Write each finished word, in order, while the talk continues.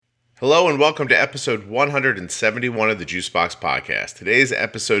Hello and welcome to episode 171 of the Juicebox Podcast. Today's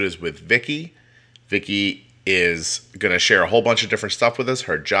episode is with Vicky. Vicky is going to share a whole bunch of different stuff with us.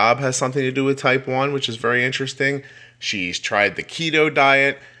 Her job has something to do with type 1, which is very interesting. She's tried the keto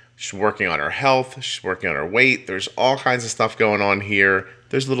diet. She's working on her health. She's working on her weight. There's all kinds of stuff going on here.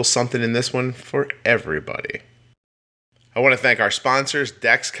 There's a little something in this one for everybody. I want to thank our sponsors,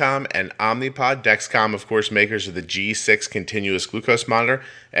 Dexcom and Omnipod. Dexcom, of course, makers of the G6 continuous glucose monitor,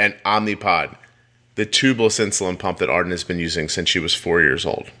 and Omnipod, the tubeless insulin pump that Arden has been using since she was 4 years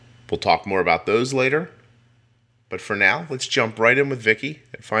old. We'll talk more about those later. But for now, let's jump right in with Vicky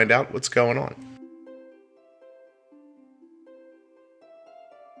and find out what's going on.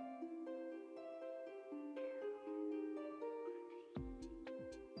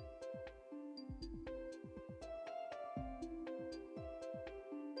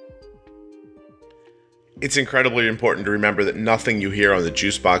 It's incredibly important to remember that nothing you hear on the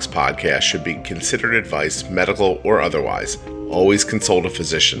Juicebox Podcast should be considered advice, medical or otherwise. Always consult a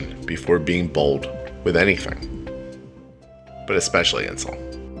physician before being bold with anything, but especially insulin.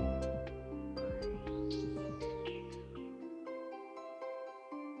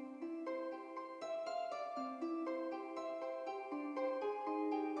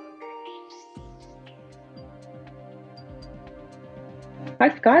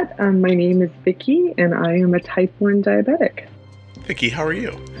 Hi, Scott. My name is Vicky, and I am a type 1 diabetic. Vicky, how are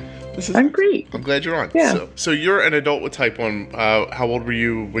you? I'm great. I'm glad you're on. Yeah. So you're an adult with type 1. How old were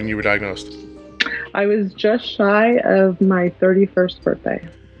you when you were diagnosed? I was just shy of my 31st birthday.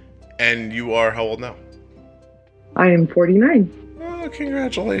 And you are how old now? I am 49. Oh,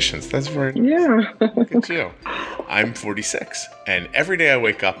 congratulations. That's very nice. Yeah. Look at you. I'm 46. And every day I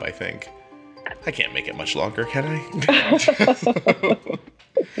wake up, I think, I can't make it much longer, can I?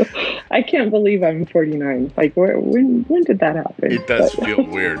 I can't believe I'm 49. Like, when did that happen? It does feel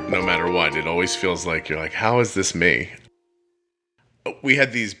weird no matter what. It always feels like you're like, how is this me? We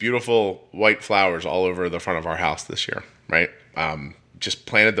had these beautiful white flowers all over the front of our house this year, right? Just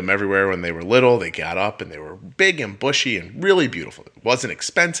planted them everywhere when they were little. They got up and they were big and bushy and really beautiful. It wasn't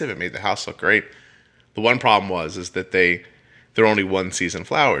expensive. It made the house look great. The one problem is that they're only one season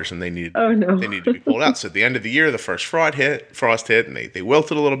flowers and they need to be pulled out. So at the end of the year, the first frost hit and they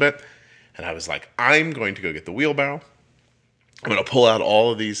wilted a little bit. And I was like, I'm going to go get the wheelbarrow. I'm going to pull out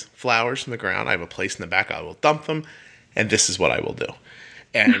all of these flowers from the ground. I have a place in the back. I will dump them. And this is what I will do.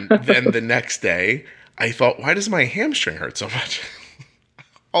 And then the next day, I thought, why does my hamstring hurt so much?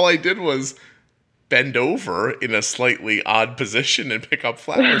 All I did was bend over in a slightly odd position and pick up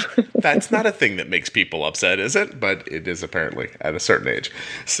flowers. That's not a thing that makes people upset, is it? But it is apparently at a certain age.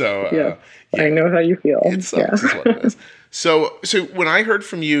 So yeah. I know how you feel. It sucks is what it is. So when I heard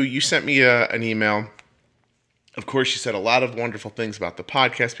from you, you sent me an email. Of course, you said a lot of wonderful things about the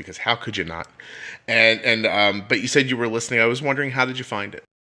podcast because how could you not? But you said you were listening. I was wondering, how did you find it?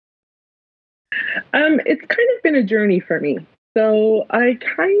 It's kind of been a journey for me. So I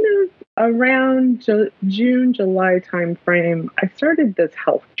kind of around June, July timeframe, I started this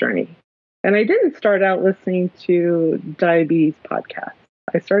health journey. And I didn't start out listening to diabetes podcasts.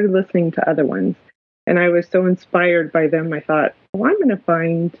 I started listening to other ones. And I was so inspired by them, I thought, well, I'm going to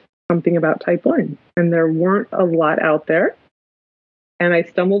find something about type 1. And there weren't a lot out there. And I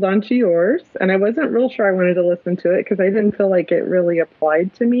stumbled onto yours. And I wasn't real sure I wanted to listen to it because I didn't feel like it really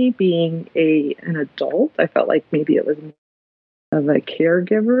applied to me being an adult. I felt like maybe it was of a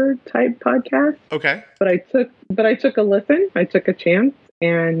caregiver type podcast. Okay. But I took a listen. I took a chance,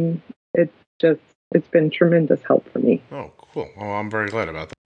 and it's been tremendous help for me. Oh, cool. Well, I'm very glad about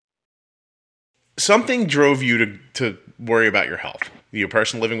that. Something drove you to worry about your health. You're a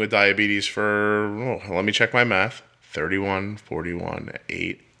person living with diabetes for, let me check my math, 31, 41,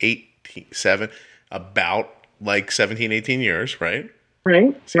 8, 18, 7, about like 17, 18 years, right?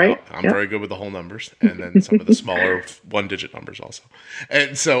 Right. I'm very good with the whole numbers, and then some of the smaller one-digit numbers also.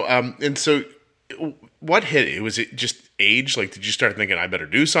 And so, what hit it? Was it just age? Like, did you start thinking I better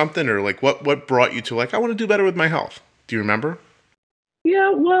do something, or like what brought you to like I want to do better with my health? Do you remember?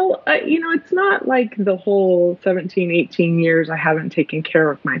 Yeah. Well, it's not like the whole 17, 18 years I haven't taken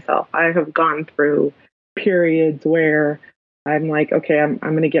care of myself. I have gone through periods where I'm like, okay, I'm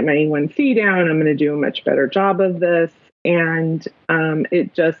going to get my A1C down. I'm going to do a much better job of this. And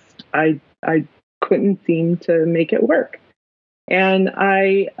it just, I couldn't seem to make it work. And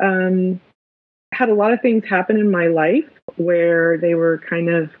I had a lot of things happen in my life where they were kind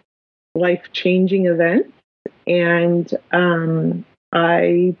of life-changing events. And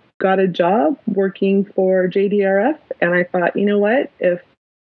I got a job working for JDRF. And I thought, you know what, if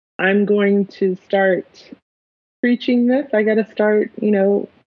I'm going to start preaching this, I got to start,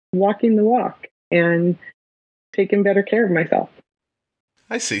 walking the walk and taking better care of myself.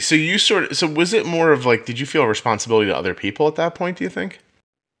 I see. So was it more of like, did you feel a responsibility to other people at that point, do you think?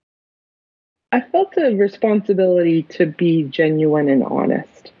 I felt a responsibility to be genuine and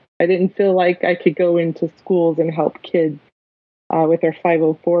honest. I didn't feel like I could go into schools and help kids with their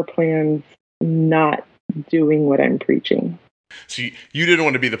 504 plans not doing what I'm preaching. So you didn't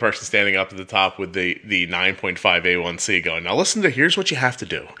want to be the person standing up at the top with the 9.5 A1C going, now listen to, here's what you have to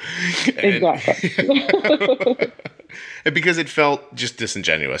do. Exactly. And because it felt just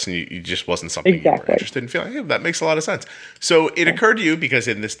disingenuous and you just wasn't something you were interested in feeling. Yeah, that makes a lot of sense. So it occurred to you, because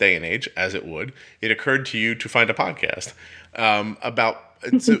in this day and age, as it would, it occurred to you to find a podcast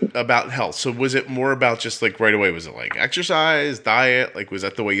about health. So was it more about just like right away, was it like exercise, diet? Like, was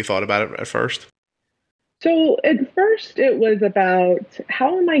that the way you thought about it at first? So at first it was about,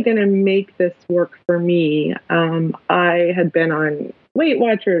 how am I going to make this work for me? I had been on Weight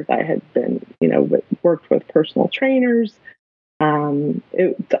Watchers. I had been, worked with personal trainers.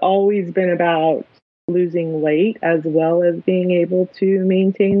 It's always been about losing weight as well as being able to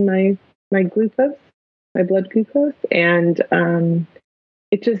maintain my glucose, my blood glucose. And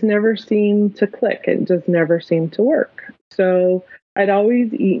it just never seemed to click. It just never seemed to work. So I'd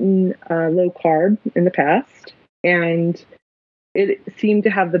always eaten low carb in the past, and it seemed to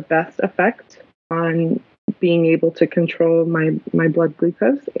have the best effect on being able to control my blood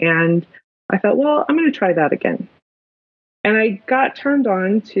glucose. And I thought, well, I'm going to try that again. And I got turned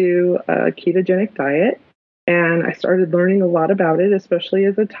on to a ketogenic diet, and I started learning a lot about it, especially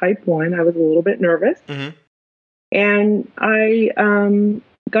as a type 1. I was a little bit nervous. Mm-hmm. And I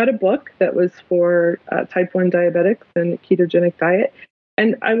got a book that was for type 1 diabetics and ketogenic diet.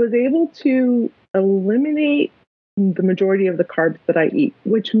 And I was able to eliminate the majority of the carbs that I eat,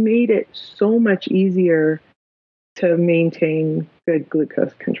 which made it so much easier to maintain good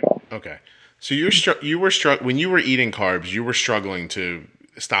glucose control. Okay. So you were when you were eating carbs, you were struggling to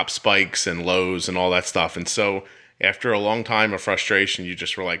stop spikes and lows and all that stuff. And so after a long time of frustration, you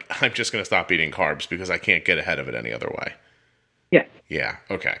just were like, I'm just going to stop eating carbs because I can't get ahead of it any other way. Yeah. Yeah.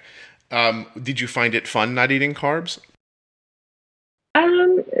 Okay. Did you find it fun not eating carbs?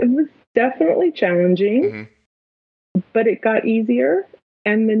 It was definitely challenging, but it got easier.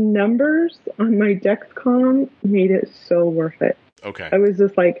 And the numbers on my Dexcom made it so worth it. Okay. I was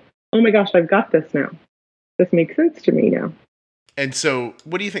just like, oh my gosh, I've got this now. This makes sense to me now. And so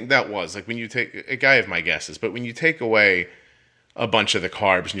what do you think that was? Like when you take, I have my guesses, but when you take away a bunch of the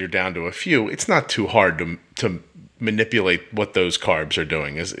carbs and you're down to a few, it's not too hard to manipulate what those carbs are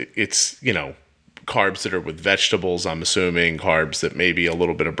doing. It's carbs that are with vegetables, I'm assuming, carbs that maybe a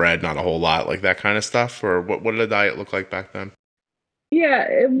little bit of bread, not a whole lot, like that kind of stuff? Or what did the diet look like back then? Yeah,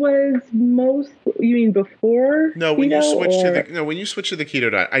 it was you mean before? No, when you switch to the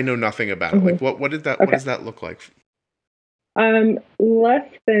keto diet, I know nothing about it. Like what does that look like? Less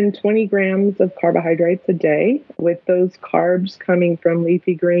than 20 grams of carbohydrates a day, with those carbs coming from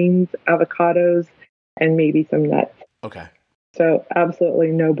leafy greens, avocados, and maybe some nuts. Okay. So absolutely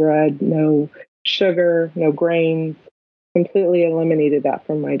no bread, no sugar, no grains. Completely eliminated that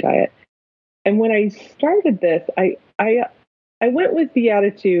from my diet. And when I started this, I went with the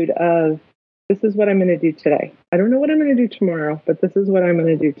attitude of, this is what I'm going to do today. I don't know what I'm going to do tomorrow, but this is what I'm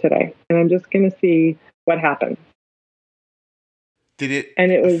going to do today. And I'm just going to see what happens. Did it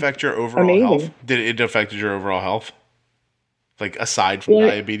affect your overall health? Did it affect your overall health? Like aside from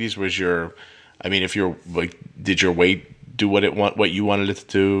diabetes, did your weight do what you wanted it to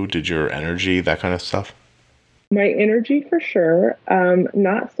do? Did your energy, that kind of stuff? My energy for sure.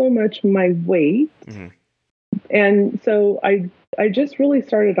 Not so much my weight. Mm-hmm. And so I just really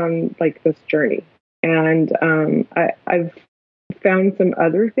started on like this journey, and I've found some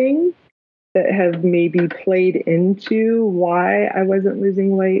other things that have maybe played into why I wasn't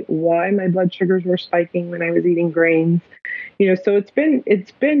losing weight, why my blood sugars were spiking when I was eating grains. So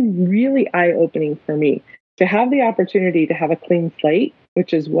it's been really eye-opening for me to have the opportunity to have a clean slate,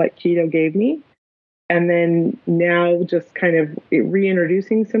 which is what keto gave me. And then now just kind of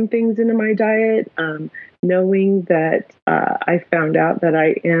reintroducing some things into my diet, knowing that I found out that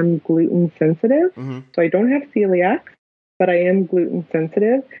I am gluten sensitive. Mm-hmm. So I don't have celiac, but I am gluten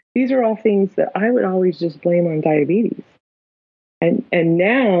sensitive. These are all things that I would always just blame on diabetes. And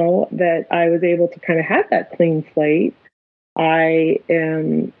now that I was able to kind of have that clean slate, I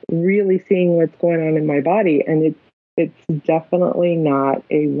am really seeing what's going on in my body. And it's definitely not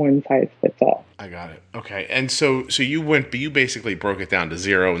a one size fits all. I got it. Okay. And so you basically broke it down to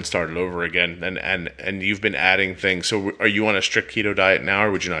zero and started over again, and you've been adding things. So are you on a strict keto diet now,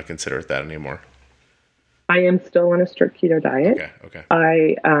 or would you not consider it that anymore? I am still on a strict keto diet. Okay.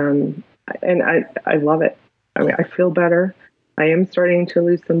 Okay. I love it. I mean, I feel better. I am starting to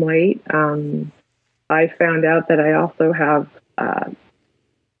lose some weight. I found out that I also have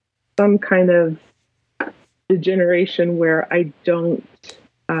some kind of degeneration where I don't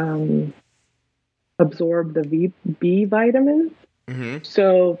absorb the B vitamins. Mm-hmm.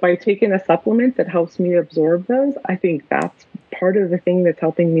 So by taking a supplement that helps me absorb those, I think that's part of the thing that's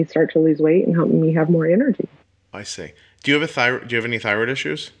helping me start to lose weight and helping me have more energy. I see. Do you have a thyroid? Do you have any thyroid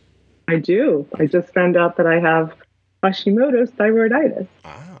issues? I do. I just found out that I have Hashimoto's thyroiditis.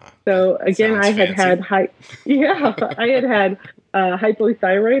 So again, I had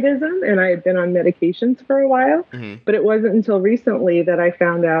hypothyroidism, and I had been on medications for a while. Mm-hmm. But it wasn't until recently that I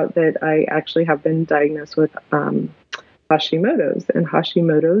found out that I actually have been diagnosed with Hashimoto's, and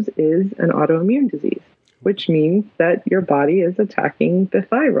Hashimoto's is an autoimmune disease, which means that your body is attacking the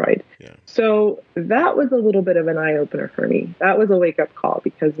thyroid. Yeah. So that was a little bit of an eye-opener for me. That was a wake-up call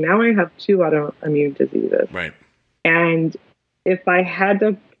because now I have 2 autoimmune diseases. Right. And if I had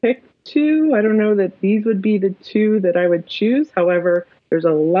to pick 2, I don't know that these would be the 2 that I would choose. However, there's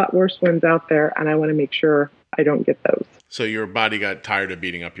a lot worse ones out there, and I want to make sure I don't get those. So your body got tired of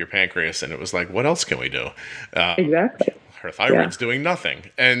beating up your pancreas, and it was like, what else can we do? Exactly. Her thyroid's doing nothing.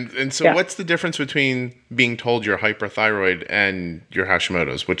 And so what's the difference between being told you're hyperthyroid and your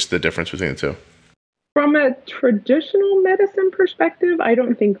Hashimoto's? What's the difference between the two? From a traditional medicine perspective, I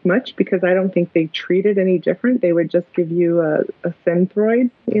don't think much because I don't think they treat it any different. They would just give you a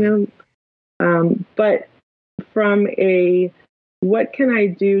Synthroid, but from a what can I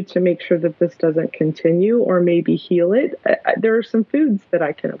do to make sure that this doesn't continue or maybe heal it? There are some foods that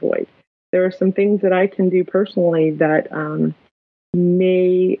I can avoid. There are some things that I can do personally that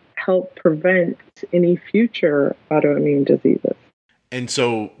may help prevent any future autoimmune diseases. And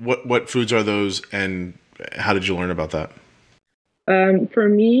so what foods are those, and how did you learn about that? For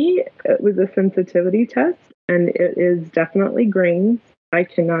me, it was a sensitivity test, and it is definitely grains. I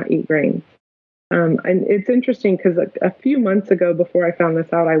cannot eat grains. And it's interesting because a few months ago, before I found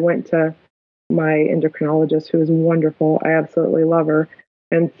this out, I went to my endocrinologist, who is wonderful. I absolutely love her,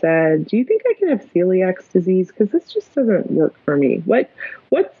 and said, do you think I can have celiac disease? Because this just doesn't work for me.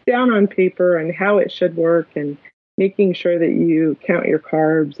 What's down on paper and how it should work and making sure that you count your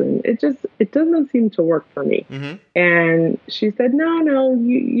carbs, and it doesn't seem to work for me. Mm-hmm. And she said, no,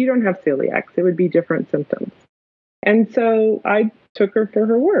 you don't have celiac. It would be different symptoms. And so I took her for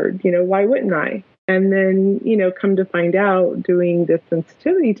her word. Why wouldn't I? And then, come to find out doing this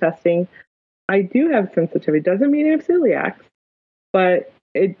sensitivity testing, I do have sensitivity. Doesn't mean I have celiac, but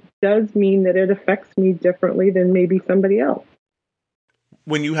it does mean that it affects me differently than maybe somebody else.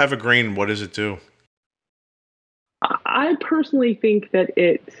 When you have a grain, what does it do? I personally think that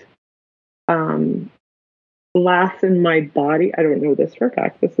it lasts in my body. I don't know this for a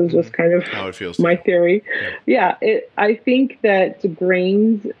fact. This is just kind of how it feels my theory. Yeah, I think that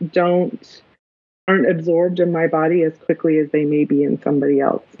grains aren't absorbed in my body as quickly as they may be in somebody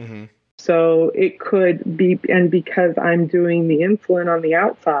else. Mm-hmm. So it could be, and because I'm doing the insulin on the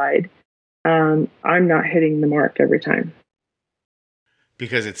outside, I'm not hitting the mark every time.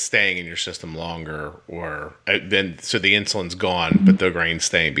 Because it's staying in your system longer, or then so the insulin's gone, but the grain's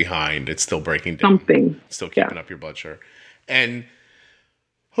staying behind. It's still breaking down. Something. Still keeping up your blood sugar. And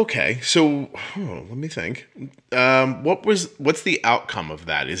okay, so let me think. What's the outcome of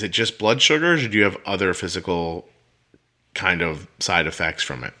that? Is it just blood sugars, or do you have other physical kind of side effects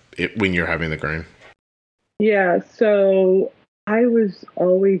from it when you're having the grain? Yeah, so I was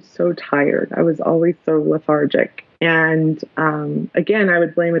always so tired. I was always so lethargic. And again, I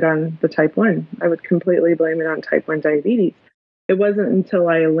would blame it on the type 1. I would completely blame it on type 1 diabetes. It wasn't until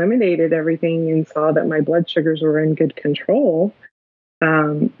I eliminated everything and saw that my blood sugars were in good control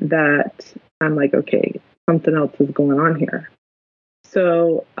that I'm like, okay, something else is going on here.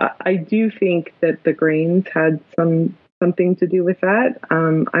 So I do think that the grains had something to do with that.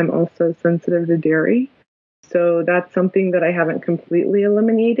 I'm also sensitive to dairy. So that's something that I haven't completely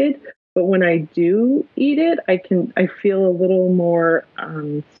eliminated. But when I do eat it, I feel a little more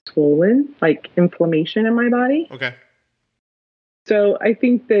swollen, like inflammation in my body. Okay. So I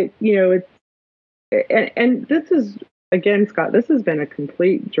think that, it's, and this is, again, Scott, this has been a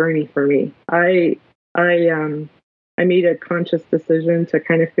complete journey for me. I made a conscious decision to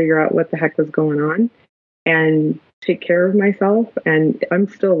kind of figure out what the heck was going on and take care of myself. And I'm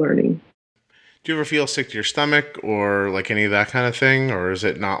still learning. Do you ever feel sick to your stomach or like any of that kind of thing? Or is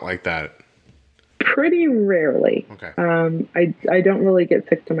it not like that? Pretty rarely. Okay. I don't really get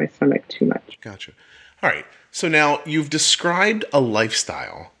sick to my stomach too much. Gotcha. All right. So now you've described a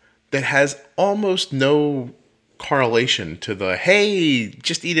lifestyle that has almost no correlation to the hey,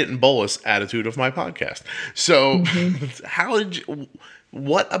 just eat it in bolus attitude of my podcast. So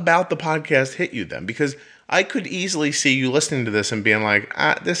what about the podcast hit you then? Because I could easily see you listening to this and being like,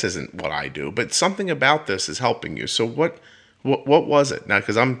 this isn't what I do, but something about this is helping you. So what was it? Now,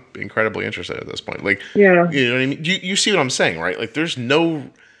 because I'm incredibly interested at this point. Like, Yeah. you know what I mean? You see what I'm saying, right? Like, there's no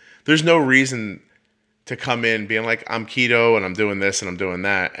reason to come in being like, I'm keto and I'm doing this and I'm doing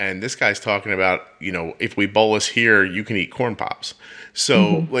that. And this guy's talking about, if we bolus here, you can eat corn pops.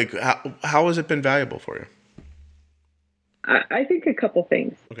 So like, how has it been valuable for you? I think a couple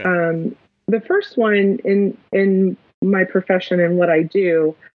things. Okay. The first one, in my profession and what I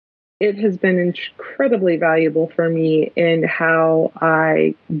do, it has been incredibly valuable for me in how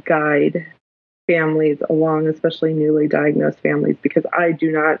I guide families along, especially newly diagnosed families, because I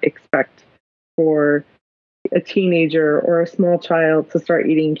do not expect for a teenager or a small child to start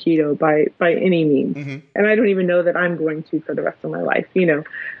eating keto by any means. And I don't even know that I'm going to for the rest of my life,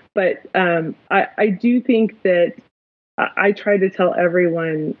 But I do think that I try to tell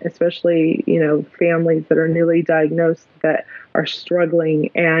everyone, especially, families that are newly diagnosed that are struggling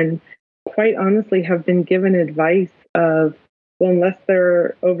and quite honestly have been given advice of, well, unless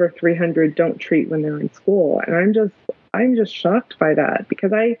they're over 300, don't treat when they're in school. And I'm just shocked by that,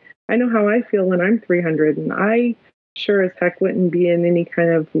 because I know how I feel when I'm 300, and I sure as heck wouldn't be in any kind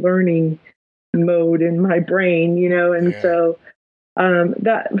of learning mode in my brain, and so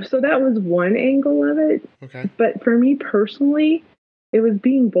that was one angle of it. Okay. But for me personally, it was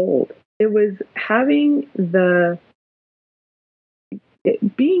being bold. It was having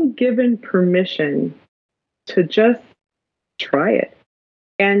being given permission to just try it.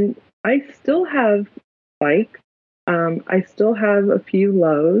 And I still have spikes. I still have a few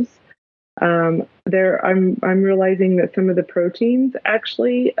lows. I'm realizing that some of the proteins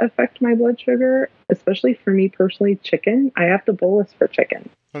actually affect my blood sugar, especially for me personally, chicken. I have to bolus for chicken.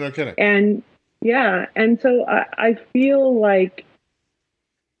 Oh, no kidding. And and so I feel like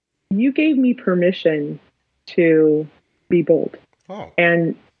you gave me permission to be bold. Oh.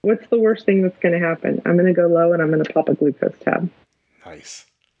 And what's the worst thing that's going to happen? I'm going to go low and I'm going to pop a glucose tab. Nice.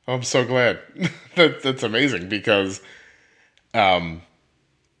 I'm so glad. That's amazing, because, well,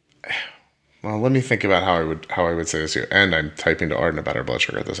 let me think about how I would say this here. And I'm typing to Arden about her blood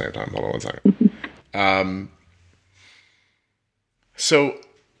sugar at the same time. Hold on one second. So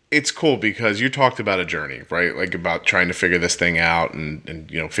it's cool because you talked about a journey, right? Like about trying to figure this thing out and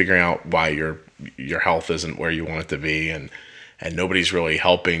figuring out why your health isn't where you want it to be, and nobody's really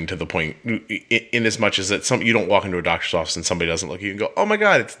helping to the point, in as much as that you don't walk into a doctor's office and somebody doesn't look at you and go, oh my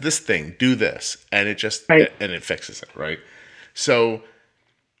God, it's this thing, do this. And it just, right. And it fixes it. Right. So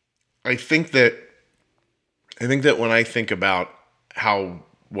I think that when I think about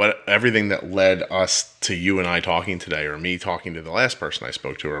everything that led us to you and I talking today, or me talking to the last person I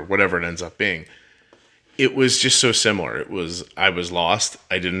spoke to, or whatever it ends up being, it was just so similar. I was lost.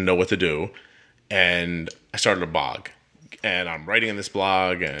 I didn't know what to do. And I started a blog. And I'm writing in this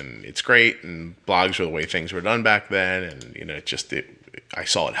blog, and it's great. And blogs were the way things were done back then. And, I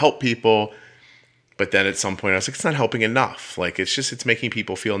saw it help people. But then at some point I was like, it's not helping enough. Like, it's making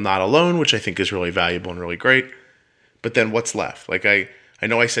people feel not alone, which I think is really valuable and really great. But then what's left? Like, I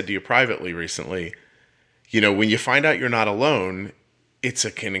know I said to you privately recently, when you find out you're not alone, it's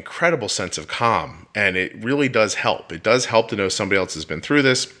an incredible sense of calm. And it really does help. It does help to know somebody else has been through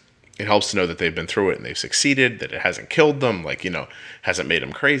this. It helps to know that they've been through it and they've succeeded, that it hasn't killed them, hasn't made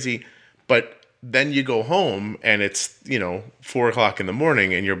them crazy. But then you go home and it's, 4:00 in the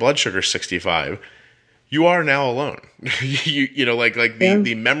morning and your blood sugar's 65. You are now alone.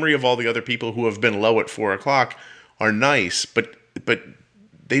 The memory of all the other people who have been low at 4:00 are nice, but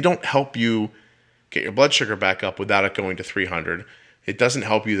they don't help you get your blood sugar back up without it going to 300. It doesn't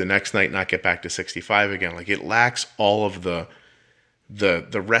help you the next night not get back to 65 again. Like, it lacks all of the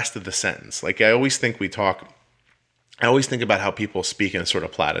rest of the sentence. Like, I always think about how people speak in sort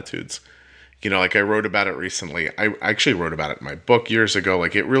of platitudes. Like I wrote about it recently. I actually wrote about it in my book years ago.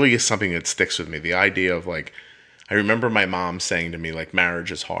 Like, it really is something that sticks with me. The idea of, like, I remember my mom saying to me, like,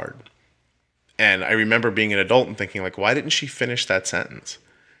 marriage is hard. And I remember being an adult and thinking, like, why didn't she finish that sentence?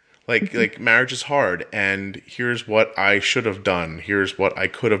 Like marriage is hard, and here's what I should have done. Here's what I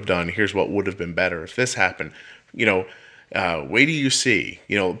could have done. Here's what would have been better if this happened. Wait till you see.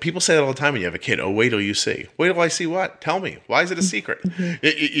 People say that all the time when you have a kid. Oh, wait till you see. Wait till I see what? Tell me. Why is it a secret?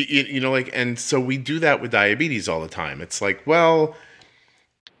 And so we do that with diabetes all the time. It's like, well,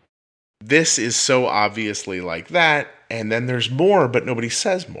 this is so obviously like that, and then there's more, but nobody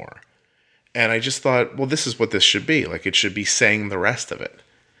says more. And I just thought, well, this is what this should be. Like, it should be saying the rest of it.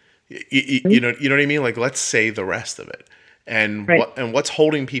 You know what I mean? Like, let's say the rest of it. And Right. what's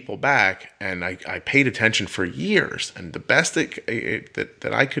holding people back? And I paid attention for years, and the best that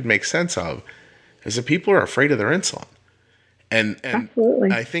I could make sense of is that people are afraid of their insulin, and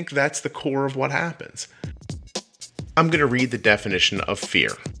Absolutely. I think that's the core of what happens. I'm going to read the definition of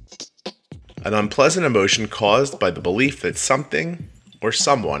fear: an unpleasant emotion caused by the belief that something or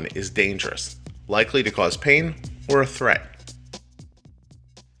someone is dangerous, likely to cause pain, or a threat.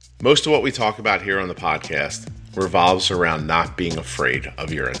 Most of what we talk about here on the podcast revolves around not being afraid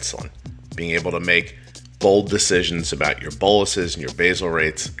of your insulin, being able to make bold decisions about your boluses and your basal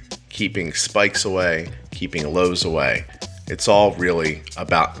rates, keeping spikes away, keeping lows away. It's all really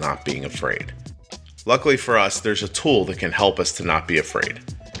about not being afraid. Luckily for us, there's a tool that can help us to not be afraid.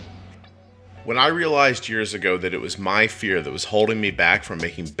 When I realized years ago that it was my fear that was holding me back from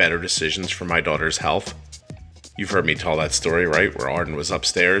making better decisions for my daughter's health, you've heard me tell that story, right? Where Arden was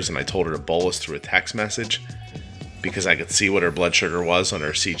upstairs and I told her to bolus through a text message because I could see what her blood sugar was on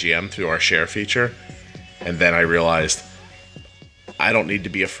her CGM through our share feature. And then I realized I don't need to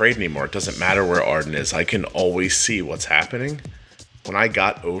be afraid anymore. It doesn't matter where Arden is. I can always see what's happening. When I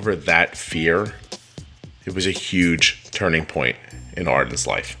got over that fear, it was a huge turning point in Arden's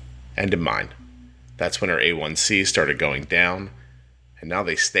life and in mine. That's when her A1C started going down, and now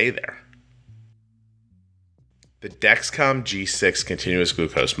they stay there. The Dexcom G6 continuous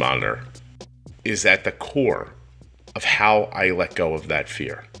glucose monitor is at the core of how I let go of that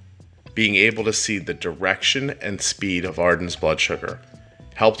fear. Being able to see the direction and speed of Arden's blood sugar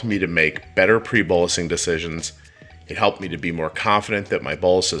helped me to make better pre-bolusing decisions. It helped me to be more confident that my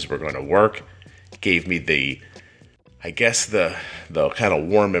boluses were going to work. It gave me the kind of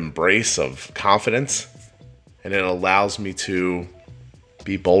warm embrace of confidence, and it allows me to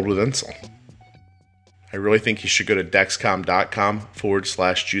be bold with insulin. I really think you should go to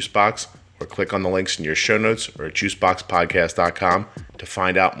dexcom.com/juicebox or click on the links in your show notes or at juiceboxpodcast.com to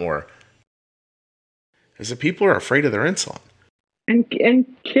find out more. Is that people are afraid of their insulin. And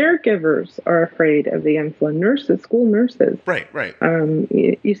caregivers are afraid of the insulin. Nurses, school nurses. Right.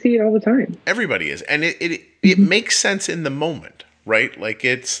 You see it all the time. Everybody is. And it makes sense in the moment, right? Like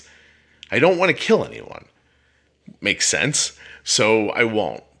I don't want to kill anyone. Makes sense. So I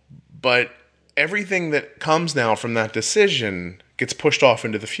won't. But everything that comes now from that decision gets pushed off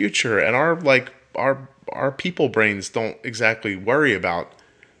into the future, and our people brains don't exactly worry about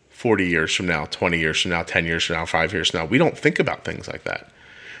 40 years from now, 20 years from now, 10 years from now, 5 years from now. We don't think about things like that.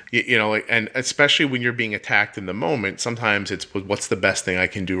 And especially when you're being attacked in the moment, sometimes it's what's the best thing I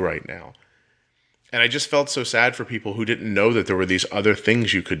can do right now. And I just felt so sad for people who didn't know that there were these other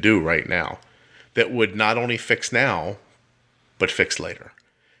things you could do right now that would not only fix now, but fix later.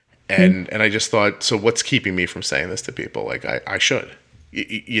 And I just thought, so what's keeping me from saying this to people? Like I should,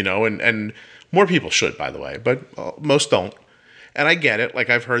 and more people should, by the way, but most don't. And I get it. Like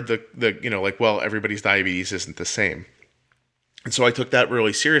I've heard well, everybody's diabetes isn't the same. And so I took that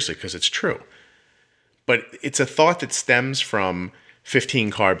really seriously because it's true. But it's a thought that stems from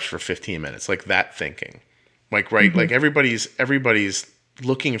 15 carbs for 15 minutes, like that thinking. Like, right, like everybody's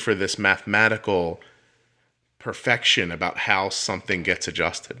looking for this mathematical perfection about how something gets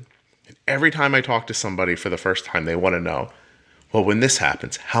adjusted. And every time I talk to somebody for the first time, they want to know, well, when this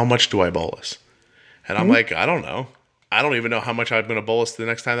happens, how much do I bolus? And I'm like, I don't know. I don't even know how much I'm going to bolus the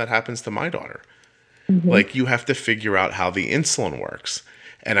next time that happens to my daughter. Like, you have to figure out how the insulin works.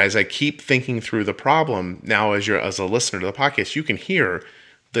 And as I keep thinking through the problem, now as a listener to the podcast, you can hear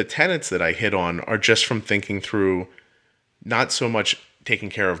the tenets that I hit on are just from thinking through not so much taking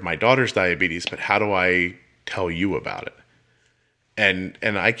care of my daughter's diabetes, but how do I tell you about it? And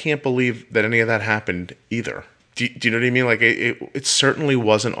I can't believe that any of that happened either. Do you know what I mean? Like, it certainly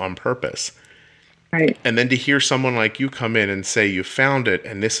wasn't on purpose. Right. And then to hear someone like you come in and say, you found it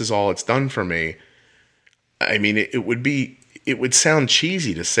and this is all it's done for me. I mean, it would sound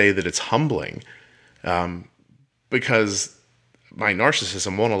cheesy to say that it's humbling, because my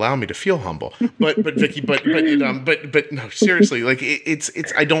narcissism won't allow me to feel humble. But Vicky, but no, seriously, like it's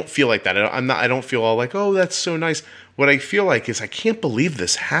I don't feel like that. I don't feel all like, oh, that's so nice. What I feel like is I can't believe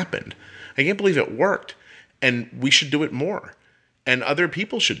this happened. I can't believe it worked, and we should do it more. And other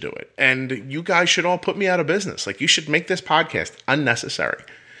people should do it. And you guys should all put me out of business. Like, you should make this podcast unnecessary.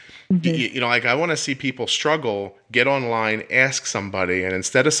 Like, I want to see people struggle, get online, ask somebody, and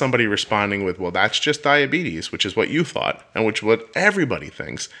instead of somebody responding with, well, that's just diabetes, which is what you thought, and which is what everybody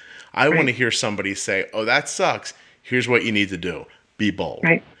thinks, I want to hear somebody say, oh, that sucks. Here's what you need to do. Be bold.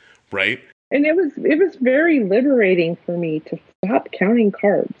 Right? And it was very liberating for me to stop counting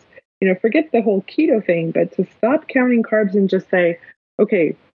carbs. Forget the whole keto thing, but to stop counting carbs and just say,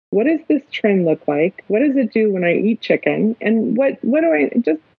 okay, what does this trend look like? What does it do when I eat chicken? And what do I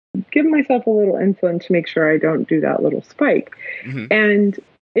just give myself a little insulin to make sure I don't do that little spike? Mm-hmm. And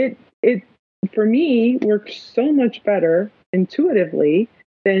it for me worked so much better intuitively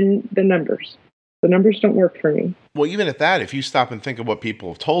than the numbers. The numbers don't work for me. Well, even at that, if you stop and think of what people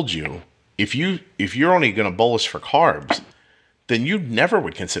have told you, if you're only going to bolus for carbs, then you never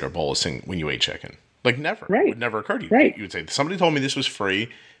would consider bolusing when you ate chicken. Like never. Right. It would never occur to you. Right. You would say, somebody told me this was free.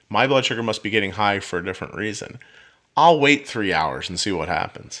 My blood sugar must be getting high for a different reason. I'll wait 3 hours and see what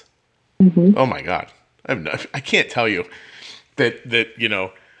happens. Mm-hmm. Oh my God. I can't tell you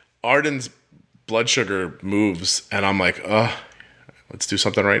that Arden's blood sugar moves and I'm like, let's do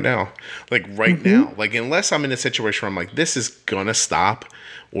something right now. Like right now. Like unless I'm in a situation where I'm like, this is going to stop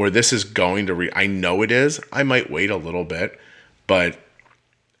or this is going to I know it is. I might wait a little bit, but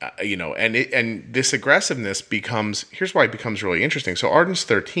and this aggressiveness becomes, here's why it becomes really interesting. So Arden's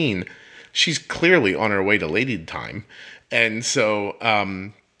 13, she's clearly on her way to lady time. And so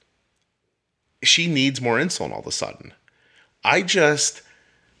she needs more insulin all of a sudden. I just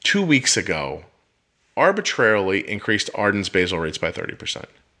 2 weeks ago arbitrarily increased Arden's basal rates by 30%.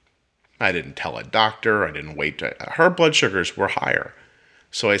 I didn't tell a doctor. I didn't wait. Her blood sugars were higher.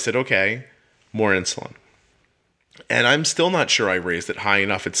 So I said, okay, more insulin. And I'm still not sure I raised it high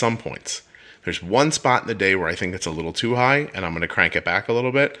enough at some points. There's one spot in the day where I think it's a little too high and I'm going to crank it back a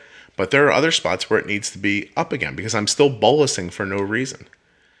little bit. But there are other spots where it needs to be up again because I'm still bolusing for no reason.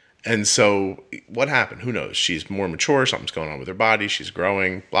 And so what happened? Who knows? She's more mature. Something's going on with her body. She's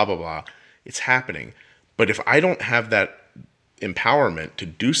growing, blah, blah, blah. It's happening. But if I don't have that empowerment to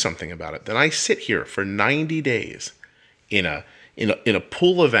do something about it, then I sit here for 90 days in a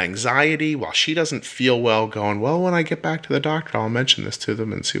pool of anxiety while she doesn't feel well, going, well, when I get back to the doctor, I'll mention this to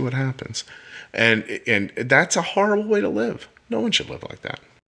them and see what happens. And that's a horrible way to live. No one should live like that.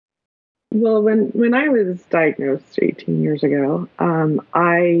 Well, when I was diagnosed 18 years ago,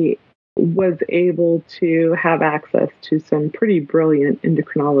 I was able to have access to some pretty brilliant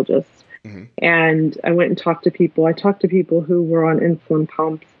endocrinologists. Mm-hmm. And I went and talked to people. I talked to people who were on insulin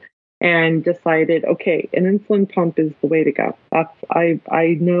pumps and decided, okay, an insulin pump is the way to go.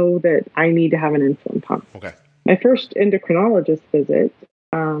 I know that I need to have an insulin pump. Okay. My first endocrinologist visit,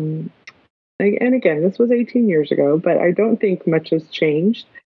 and again, this was 18 years ago, but I don't think much has changed.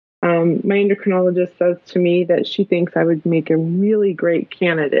 My endocrinologist says to me that she thinks I would make a really great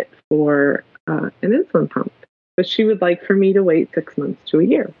candidate for an insulin pump, but she would like for me to wait 6 months to a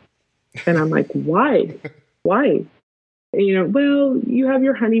year. And I'm like, why? Why? Well, you have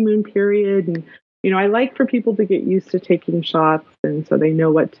your honeymoon period. And, I like for people to get used to taking shots. And so they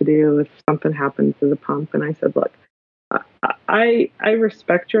know what to do if something happens to the pump. And I said, look, I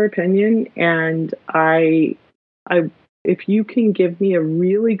respect your opinion. And I if you can give me a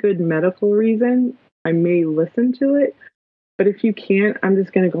really good medical reason, I may listen to it. But if you can't, I'm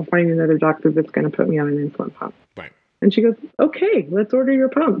just going to go find another doctor that's going to put me on an insulin pump. Right. And she goes, okay, let's order your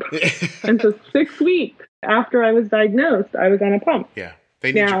pump. And so 6 weeks after I was diagnosed, I was on a pump. Yeah.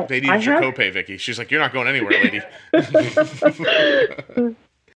 They need your copay, Vicky. She's like, you're not going anywhere, lady.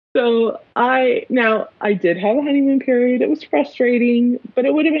 So I did have a honeymoon period. It was frustrating, but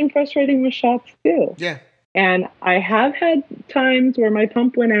it would have been frustrating with shots too. Yeah. And I have had times where my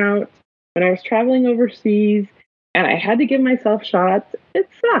pump went out when I was traveling overseas and I had to give myself shots. It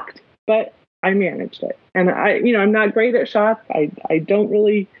sucked, but I managed it. And I'm not great at shots. I don't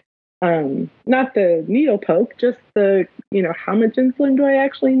really, not the needle poke, just the, how much insulin do I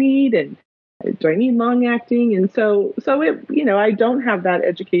actually need? And do I need long acting? And so it, I don't have that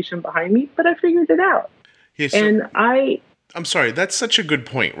education behind me, but I figured it out. Yeah, so I'm sorry. That's such a good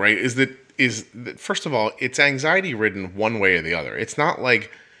point, right? Is that first of all, it's anxiety ridden one way or the other. It's not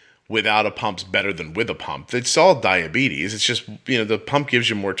like without a pump's better than with a pump. It's all diabetes. It's just, the pump gives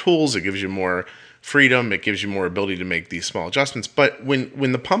you more tools. It gives you more freedom. It gives you more ability to make these small adjustments. But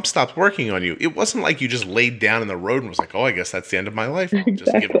when the pump stopped working on you, it wasn't like you just laid down in the road and was like, oh, I guess that's the end of my life. I'll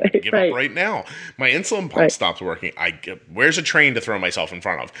just give up right now. My insulin pump stopped working. Where's a train to throw myself in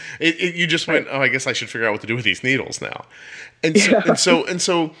front of? You just went, oh, I guess I should figure out what to do with these needles now. And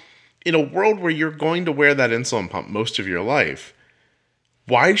so in a world where you're going to wear that insulin pump most of your life,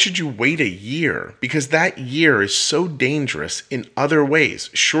 why should you wait a year? Because that year is so dangerous in other ways.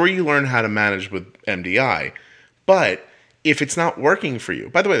 Sure, you learn how to manage with MDI, but if it's not working for you,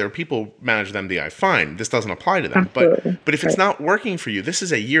 by the way, there are people who manage with MDI fine. This doesn't apply to them. Absolutely. But if it's not working for you, this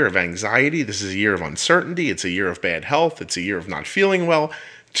is a year of anxiety. This is a year of uncertainty. It's a year of bad health. It's a year of not feeling well.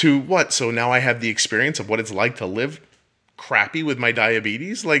 To what? So now I have the experience of what it's like to live crappy with my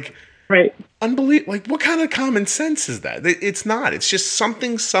diabetes? Like, Right. Unbelievable. Like, what kind of common sense is that? It's not. It's just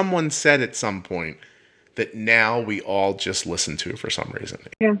something someone said at some point that now we all just listen to for some reason.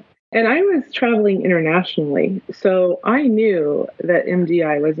 Yeah. And I was traveling internationally, so I knew that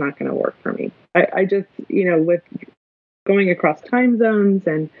MDI was not going to work for me. I just, with going across time zones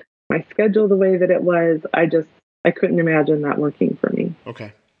and my schedule the way that it was, I couldn't imagine that working for me.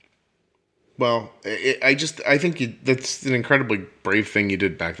 Okay. Well, I think that's an incredibly brave thing you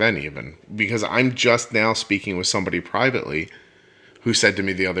did back then, even, because I'm just now speaking with somebody privately who said to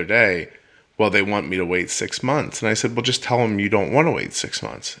me the other day, well, they want me to wait 6 months. And I said, well, just tell them you don't want to wait 6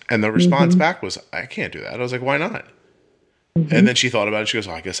 months. And the response back was, I can't do that. I was like, why not? And then she thought about it. She goes,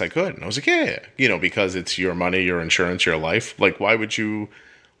 oh, I guess I could. And I was like, yeah. Because it's your money, your insurance, your life. Like, why do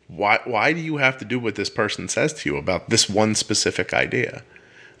you have to do what this person says to you about this one specific idea?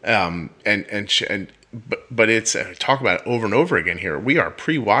 But it's talk about it over and over again here. We are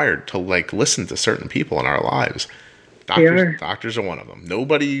pre-wired to listen to certain people in our lives. Doctors are one of them.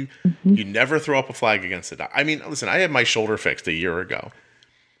 Nobody, you never throw up a flag against the doctor. I mean, listen, I had my shoulder fixed a year ago.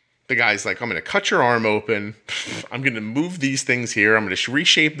 The guy's like, I'm going to cut your arm open. I'm going to move these things here. I'm going to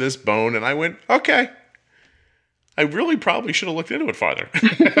reshape this bone. And I went, okay. I really probably should have looked into it farther.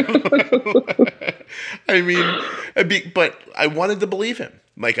 I mean, but I wanted to believe him.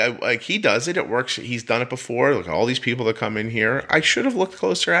 Like he does it. It works. He's done it before. Look at all these people that come in here. I should have looked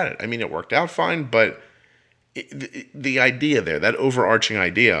closer at it. I mean, it worked out fine, but the idea there, that overarching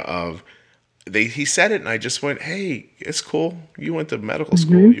idea of he said it, and I just went, hey, it's cool. You went to medical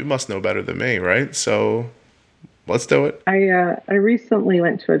school. You must know better than me, right? So let's do it. I recently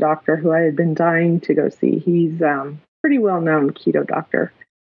went to a doctor who I had been dying to go see. He's pretty well-known keto doctor.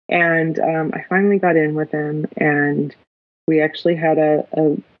 And I finally got in with him, and we actually had a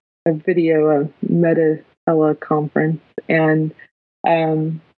video, a meta-teleconference, and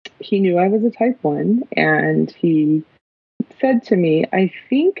he knew I was a type 1, and he said to me, I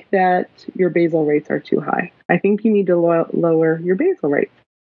think that your basal rates are too high. I think you need to lower your basal rates.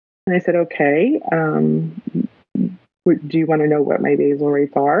 And I said, okay, do you want to know what my basal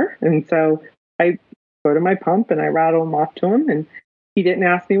rates are? And so I go to my pump and I rattle them off to him, and he didn't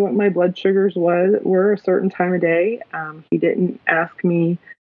ask me what my blood sugars were a certain time of day. He didn't ask me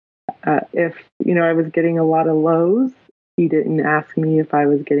if I was getting a lot of lows. He didn't ask me if I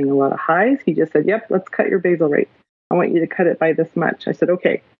was getting a lot of highs. He just said, yep, let's cut your basal rate. I want you to cut it by this much. I said,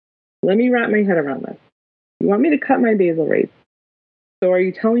 okay, let me wrap my head around this. You want me to cut my basal rate? So are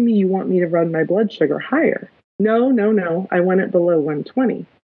you telling me you want me to run my blood sugar higher? No. I want it below 120.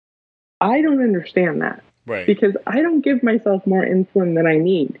 I don't understand that. Right. Because I don't give myself more insulin than I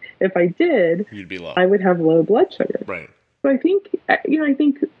need. If I did, you'd be low. I would have low blood sugar. Right. So I think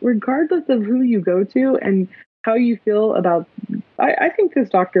regardless of who you go to and how you feel about, I think this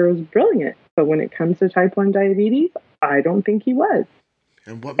doctor was brilliant. But when it comes to type 1 diabetes, I don't think he was.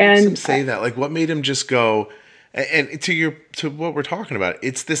 And what makes him say that? Like, what made him just go? And to what we're talking about,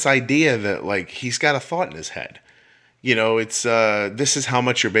 it's this idea that he's got a thought in his head. It's this is how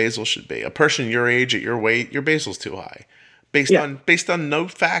much your basal should be. A person your age at your weight, your basal's too high, based on no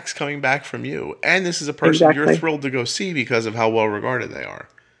facts coming back from you. And this is a person you're thrilled to go see because of how well regarded they are.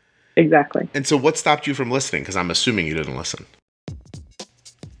 Exactly. And so, what stopped you from listening? Because I'm assuming you didn't listen.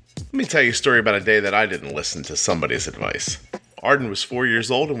 Let me tell you a story about a day that I didn't listen to somebody's advice. Arden was 4 years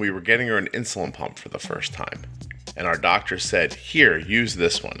old, and we were getting her an insulin pump for the first time. And our doctor said, here, use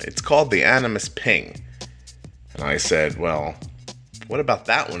this one. It's called the Animas Ping. And I said, well, what about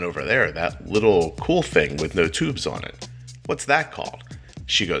that one over there? That little cool thing with no tubes on it. What's that called?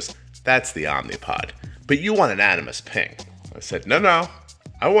 She goes, that's the Omnipod. But you want an Animas Ping. I said, no.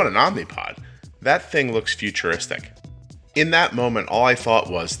 I want an Omnipod. That thing looks futuristic. In that moment, all I thought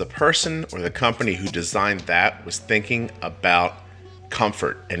was the person or the company who designed that was thinking about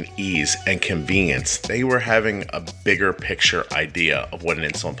comfort and ease and convenience. They were having a bigger picture idea of what an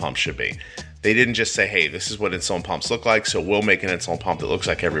insulin pump should be. They didn't just say, hey, this is what insulin pumps look like, so we'll make an insulin pump that looks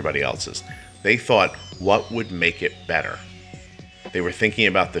like everybody else's. They thought, what would make it better? They were thinking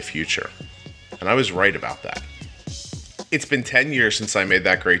about the future. And I was right about that. It's been 10 years since I made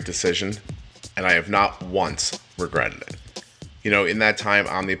that great decision, and I have not once regretted it. In that time,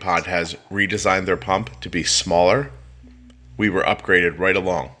 Omnipod has redesigned their pump to be smaller. We were upgraded right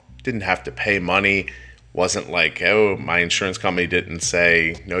along. Didn't have to pay money. Wasn't like, oh, my insurance company didn't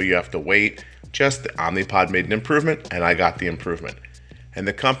say, no, you have to wait. Just Omnipod made an improvement, and I got the improvement. And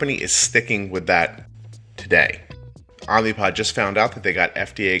the company is sticking with that today. Omnipod just found out that they got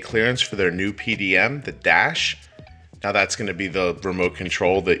FDA clearance for their new PDM, the Dash. Now that's going to be the remote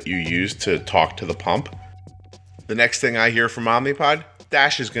control that you use to talk to the pump. The next thing I hear from Omnipod,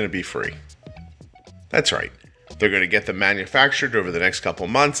 Dash is going to be free. That's right. They're going to get them manufactured over the next couple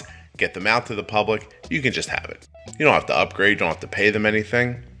months, get them out to the public. You can just have it. You don't have to upgrade, you don't have to pay them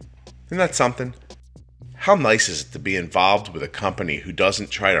anything. Isn't that something? How nice is it to be involved with a company who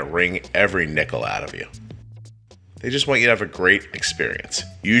doesn't try to wring every nickel out of you? They just want you to have a great experience.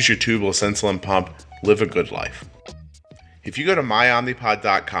 Use your tubeless insulin pump, live a good life. If you go to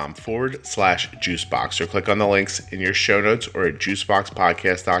myomnipod.com/juicebox or click on the links in your show notes or at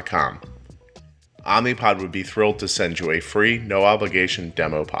juiceboxpodcast.com, Omnipod would be thrilled to send you a free, no obligation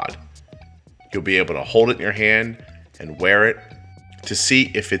demo pod. You'll be able to hold it in your hand and wear it to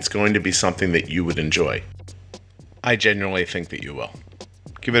see if it's going to be something that you would enjoy. I genuinely think that you will.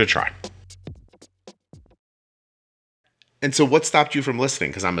 Give it a try. And so what stopped you from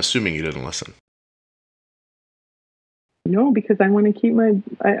listening? Because I'm assuming you didn't listen. No, because I want to keep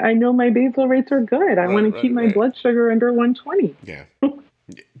I know my basal rates are good. I want to keep my blood sugar under 120. Yeah.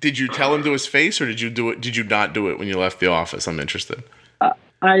 Did you tell him to his face, or did you do it? Did you not do it when you left the office? I'm interested.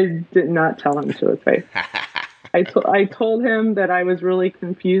 I did not tell him to his face. I told him that I was really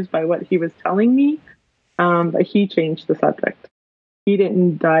confused by what he was telling me, but he changed the subject. He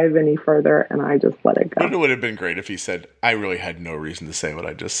didn't dive any further, and I just let it go. It would have been great if he said, I really had no reason to say what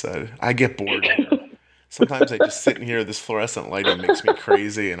I just said. I get bored here. Sometimes I just sit in here, this fluorescent lighting makes me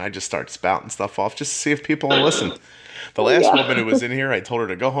crazy, and I just start spouting stuff off just to see if people will listen. The last woman who was in here, I told her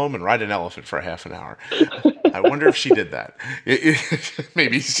to go home and ride an elephant for a half an hour. I wonder if she did that.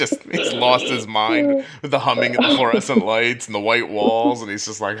 Maybe he's lost his mind with the humming of the fluorescent lights and the white walls, and he's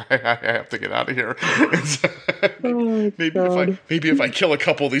just like, I have to get out of here. Maybe if I kill a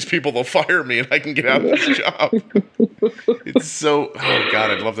couple of these people, they'll fire me and I can get out of this job. It's so, oh God,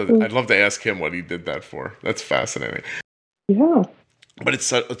 I'd love to ask him what he did that for. That's fascinating. Yeah. But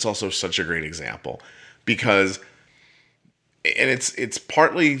it's also such a great example because, and it's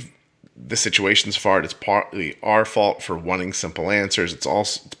partly the situation's fault. It's partly our fault for wanting simple answers. It's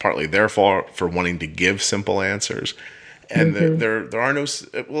partly their fault for wanting to give simple answers. And there are no,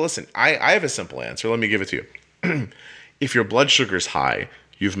 well, listen, I have a simple answer. Let me give it to you. If your blood sugar is high,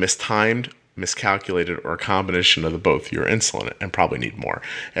 you've mistimed, miscalculated, or a combination of the both your insulin and probably need more.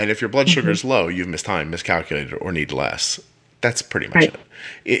 And if your blood sugar is low, you've mistimed, miscalculated, or need less. That's pretty much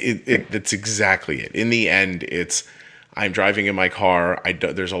it. That's exactly it. In the end, it's I'm driving in my car.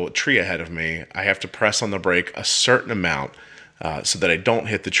 There's a tree ahead of me. I have to press on the brake a certain amount so that I don't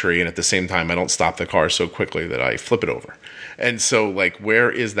hit the tree, and at the same time, I don't stop the car so quickly that I flip it over. And so, like, where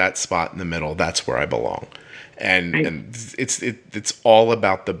is that spot in the middle? That's where I belong. And it's all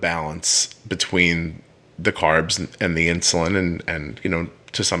about the balance between the carbs and the insulin, and you know,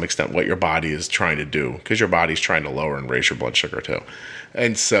 to some extent, what your body is trying to do, because your body's trying to lower and raise your blood sugar too.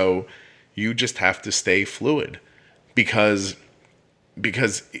 And so you just have to stay fluid, because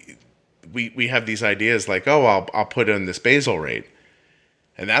we have these ideas like, oh, I'll put in this basal rate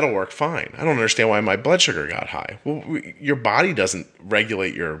and that'll work fine. I don't understand why my blood sugar got high. Well, your body doesn't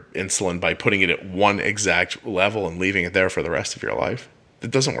regulate your insulin by putting it at one exact level and leaving it there for the rest of your life.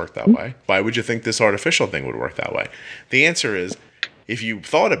 It doesn't work that way. Why would you think this artificial thing would work that way? The answer is, if you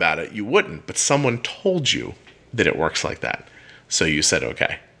thought about it, you wouldn't, but someone told you that it works like that. So you said,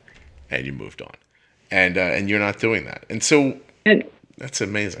 okay, and you moved on. And you're not doing that. And so that's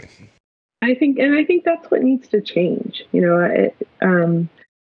amazing. I think that's what needs to change. You know,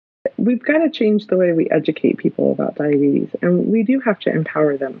 we've got to change the way we educate people about diabetes, and we do have to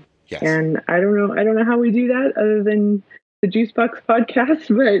empower them. Yes. And I don't know how we do that other than the Juicebox podcast,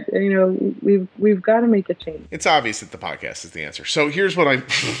 but you know, we've got to make a change. It's obvious that the podcast is the answer. So here's what I've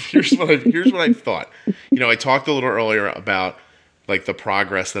thought. You know, I talked a little earlier about like the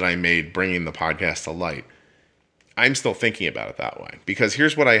progress that I made bringing the podcast to light. I'm still thinking about it that way, because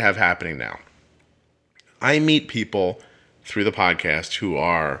here's what I have happening now. I meet people through the podcast who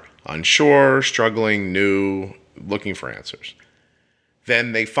are unsure, struggling, new, looking for answers.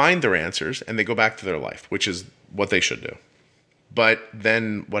 Then they find their answers and they go back to their life, which is what they should do. But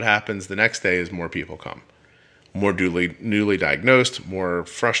then what happens the next day is more people come. More newly diagnosed, more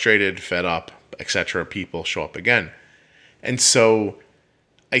frustrated, fed up, etc. people show up again. And so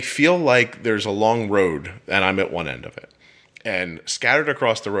I feel like there's a long road, and I'm at one end of it. And scattered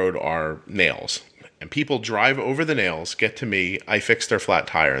across the road are nails. And people drive over the nails, get to me, I fix their flat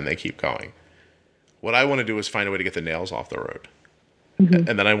tire, and they keep going. What I want to do is find a way to get the nails off the road. Mm-hmm.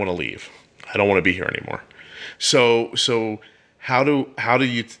 And then I want to leave. I don't want to be here anymore. So how do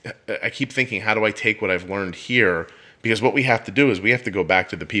you, I keep thinking, how do I take what I've learned here? Because what we have to do is we have to go back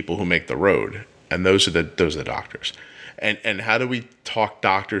to the people who make the road. And those are the doctors. And how do we talk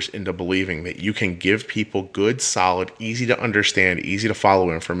doctors into believing that you can give people good, solid, easy to understand, easy to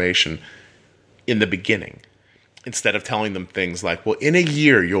follow information in the beginning, instead of telling them things like, well, in a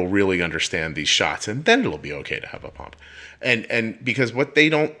year you'll really understand these shots and then it'll be okay to have a pump. And because what they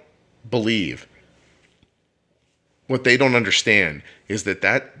don't believe, what they don't understand is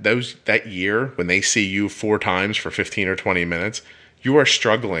that year when they see you 4 times for 15 or 20 minutes, you are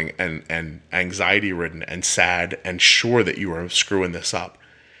struggling and anxiety ridden and sad and sure that you are screwing this up.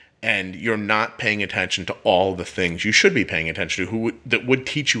 And you're not paying attention to all the things you should be paying attention to that would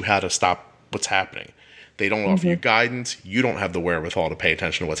teach you how to stop what's happening. They don't offer you guidance. You don't have the wherewithal to pay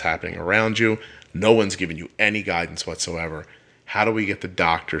attention to what's happening around you. No one's giving you any guidance whatsoever. How do we get the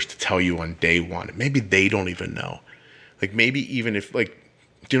doctors to tell you on day one? Maybe they don't even know. Like maybe even if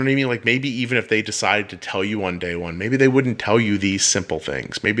do you know what I mean? Like maybe even if they decided to tell you on day one, maybe they wouldn't tell you these simple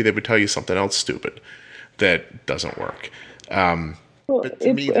things. Maybe they would tell you something else stupid that doesn't work. But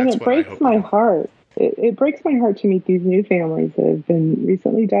to me, that's it breaks my heart. It breaks my heart to meet these new families that have been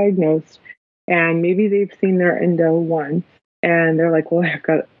recently diagnosed, and maybe they've seen their endo once, and they're like, well, I've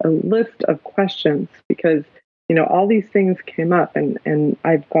got a list of questions because, all these things came up, and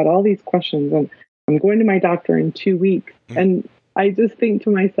I've got all these questions, and I'm going to my doctor in 2 weeks. Mm-hmm. And I just think to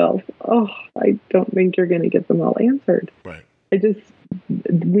myself, oh, I don't think you're going to get them all answered. Right.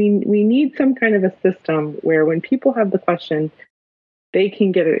 We need some kind of a system where when people have the question, they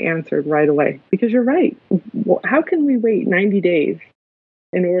can get it answered right away. Because you're right. How can we wait 90 days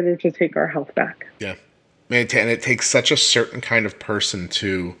in order to take our health back? Yeah. Man, and it takes such a certain kind of person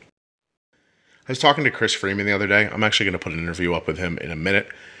to... I was talking to Chris Freeman the other day. I'm actually going to put an interview up with him in a minute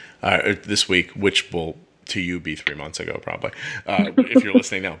this week, which will, to you, be 3 months ago, probably, if you're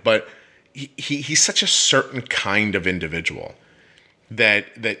listening now. But he's such a certain kind of individual that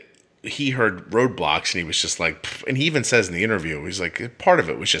he heard roadblocks and he was just like, and he even says in the interview, he's like, part of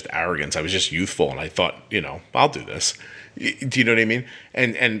it was just arrogance. I was just youthful and I thought, I'll do this. Do you know what I mean?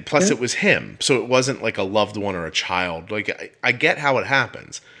 And plus it was him. So it wasn't like a loved one or a child. Like I get how it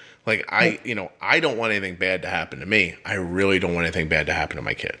happens. Like I don't want anything bad to happen to me. I really don't want anything bad to happen to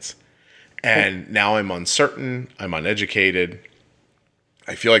my kids. And now I'm uncertain. I'm uneducated.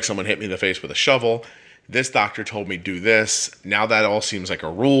 I feel like someone hit me in the face with a shovel. This doctor told me do this. Now that all seems like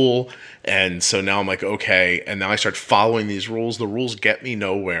a rule. And so now I'm like, okay. And now I start following these rules. The rules get me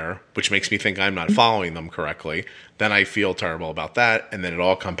nowhere, which makes me think I'm not following them correctly. Then I feel terrible about that. And then it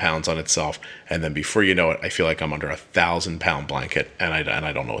all compounds on itself. And then before you know it, I feel like I'm under 1,000-pound blanket and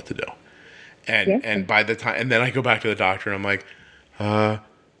I don't know what to do. And by the time, and then I go back to the doctor and I'm like, I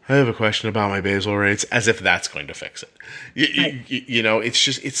have a question about my basal rates, as if that's going to fix it.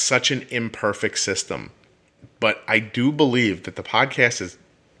 It's such an imperfect system. But I do believe that the podcast has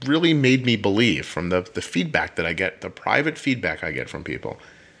really made me believe, from the feedback that I get, the private feedback I get from people,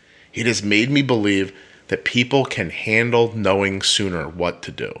 it has made me believe that people can handle knowing sooner what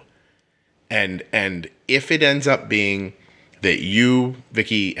to do. And if it ends up being that you,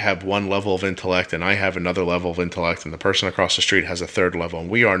 Vicky, have one level of intellect and I have another level of intellect and the person across the street has a third level and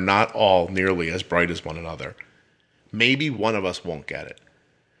we are not all nearly as bright as one another, maybe one of us won't get it.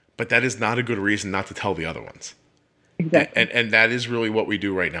 But that is not a good reason not to tell the other ones. Exactly. And that is really what we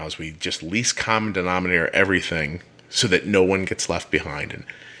do right now, is we just least common denominator everything so that no one gets left behind.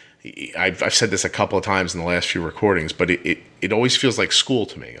 And I've said this a couple of times in the last few recordings, but it always feels like school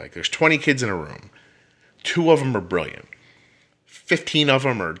to me. Like there's 20 kids in a room. 2 of them are brilliant. 15 of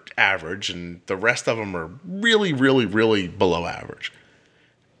them are average, and the rest of them are really, really, really below average.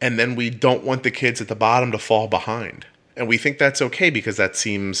 And then we don't want the kids at the bottom to fall behind. And we think that's okay because that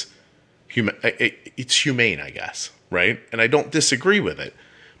seems it's humane, I guess, right? And I don't disagree with it.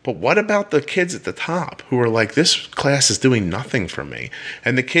 But what about the kids at the top who are like, this class is doing nothing for me?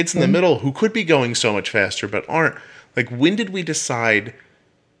 And the kids in the middle who could be going so much faster but aren't. Like, when did we decide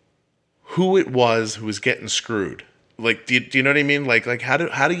who it was who was getting screwed? Like, do you know what I mean? Like how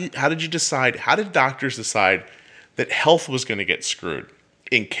did you decide? How did doctors decide that health was going to get screwed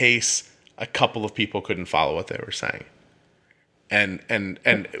in case a couple of people couldn't follow what they were saying?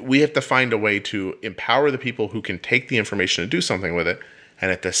 And we have to find a way to empower the people who can take the information and do something with it, and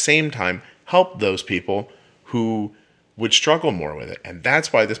at the same time help those people who would struggle more with it. And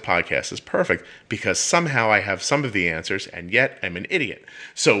that's why this podcast is perfect, because somehow I have some of the answers, and yet I'm an idiot.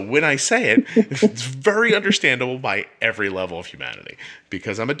 So when I say it, it's very understandable by every level of humanity,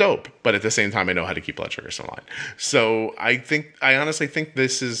 because I'm a dope, but at the same time I know how to keep blood sugars in line. So I honestly think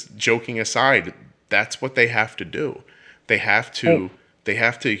this is, joking aside, that's what they have to do. They have to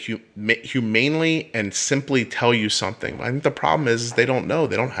humanely and simply tell you something. I think the problem is they don't know.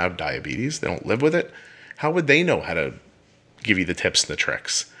 They don't have diabetes. They don't live with it. how would they know how to give you the tips and the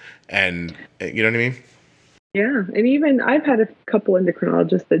tricks? And you know what I mean? Yeah. And even I've had a couple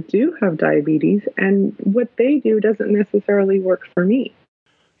endocrinologists that do have diabetes, and what they do doesn't necessarily work for me.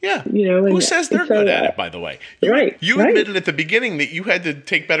 Yeah. And who says they're good at it, by the way? You admitted at the beginning that you had to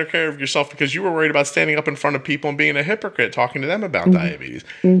take better care of yourself because you were worried about standing up in front of people and being a hypocrite talking to them about diabetes.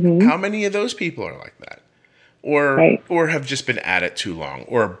 How many of those people are like that? Or have just been at it too long,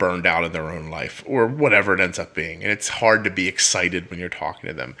 or burned out in their own life, or whatever it ends up being. And it's hard to be excited when you're talking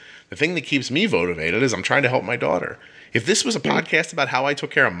to them. The thing that keeps me motivated is I'm trying to help my daughter. If this was a podcast about how I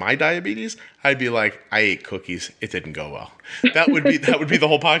took care of my diabetes, I'd be like, I ate cookies. It didn't go well. That would be the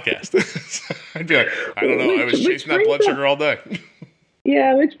whole podcast. I'd be like, I don't know. I was chasing that blood sugar all day.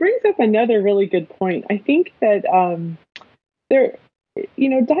 Yeah, which brings up another really good point. I think that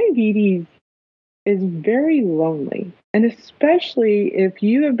diabetes is very lonely. And especially if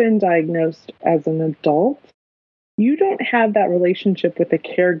you have been diagnosed as an adult, you don't have that relationship with a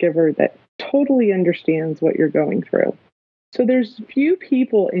caregiver that totally understands what you're going through. So there's few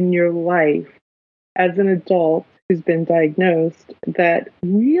people in your life as an adult who's been diagnosed that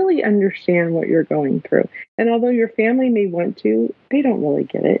really understand what you're going through. And although your family may want to, they don't really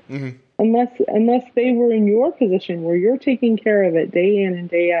get it. Unless they were in your position where you're taking care of it day in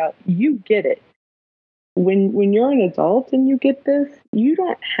and day out, you get it. When you're an adult and you get this, you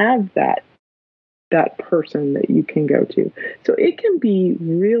don't have that person that you can go to. So it can be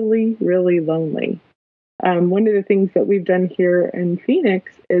really, really lonely. One of the things that we've done here in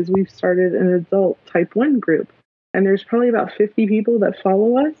Phoenix is we've started an adult type 1 group. And there's probably about 50 people that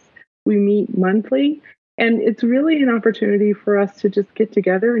follow us. We meet monthly. And it's really an opportunity for us to just get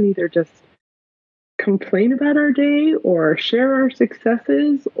together and either just complain about our day or share our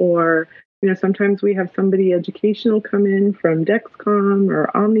successes, or sometimes we have somebody educational come in from Dexcom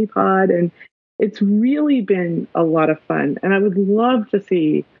or Omnipod, and it's really been a lot of fun. And I would love to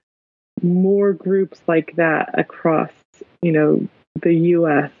see more groups like that across, the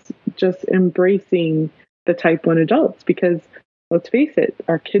U.S., just embracing the type 1 adults, because let's face it,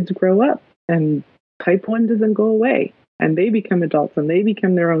 our kids grow up and type 1 doesn't go away, and they become adults and they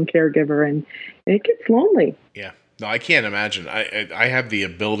become their own caregiver, and it gets lonely. Yeah. No, I can't imagine. I have the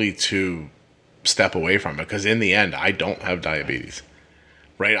ability to step away from it because in the end, I don't have diabetes,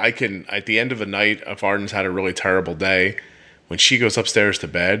 right? I can, at the end of the night, if Arden's had a really terrible day, when she goes upstairs to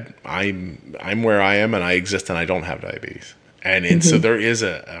bed, I'm where I am and I exist and I don't have diabetes. And so there is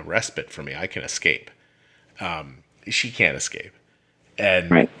a respite for me. I can escape. She can't escape.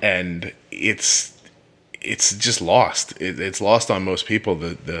 And it's just lost. It's lost on most people,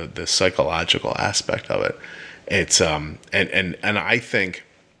 the psychological aspect of it. It's and I think,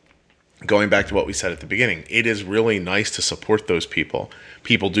 going back to what we said at the beginning, it is really nice to support those people.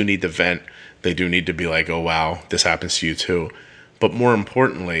 People do need to vent. They do need to be like, oh, wow, this happens to you too. But more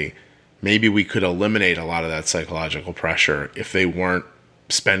importantly, maybe we could eliminate a lot of that psychological pressure if they weren't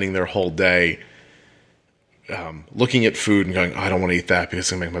spending their whole day looking at food and going, oh, I don't want to eat that because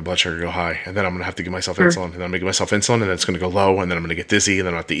it's going to make my blood sugar go high. And then I'm going to have to give myself insulin. And then I'm going to give myself insulin and then it's going to go low. And then I'm going to get dizzy and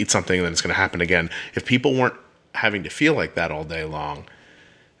then I have to eat something and then it's going to happen again. If people weren't having to feel like that all day long,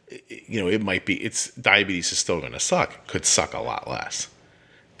 it might be, diabetes is still going to suck. Could suck a lot less.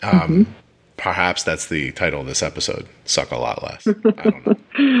 Perhaps that's the title of this episode, Suck a Lot Less. I don't know.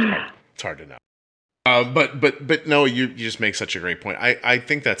 It's hard to know. But no, you just make such a great point. I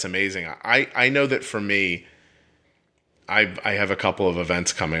think that's amazing. I know that for me, I have a couple of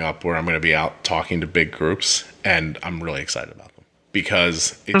events coming up where I'm going to be out talking to big groups, and I'm really excited about them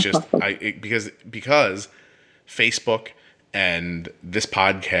because because Facebook and this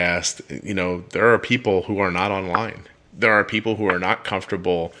podcast, there are people who are not online. There are people who are not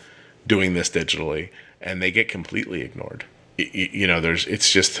comfortable doing this digitally, and they get completely ignored. There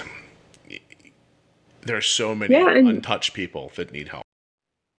are so many untouched people that need help.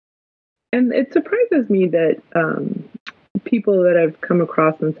 And it surprises me that people that I've come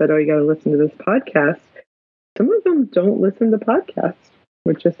across and said, oh, you got to listen to this podcast, some of them don't listen to podcasts,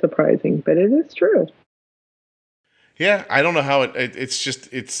 which is surprising, but it is true. Yeah, I don't know how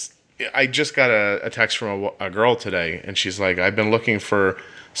I just got a text from a girl today, and she's like, I've been looking for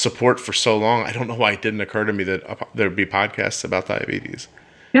support for so long. I don't know why it didn't occur to me that there'd be podcasts about diabetes.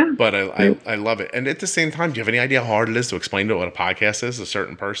 Yeah. But I love it. And at the same time, do you have any idea how hard it is to explain to what a podcast is, a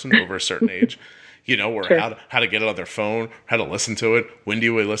certain person over a certain age? or Sure. how to get it on their phone, how to listen to it. When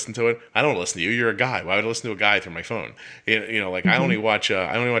do we listen to it? I don't listen to you. You're a guy. Why would I listen to a guy through my phone? Like I only watch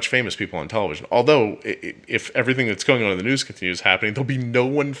famous people on television. Although if everything that's going on in the news continues happening, there'll be no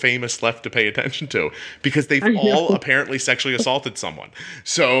one famous left to pay attention to because they've all apparently sexually assaulted someone.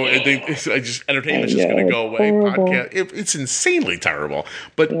 So entertainment's just going to go away. Horrible. Podcast, it's insanely terrible.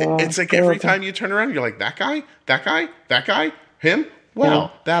 But it's like every time you turn around, you're like, that guy, him.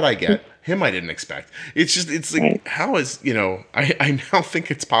 Wow, that I get. Him I didn't expect. It's like, Right. how is, I now think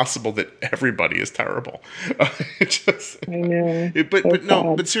it's possible that everybody is terrible. I know. But So no,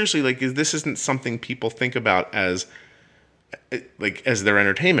 sad. but seriously, like, this isn't something people think about as their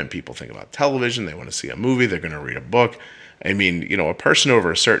entertainment. People think about television. They want to see a movie. They're going to read a book. I mean, a person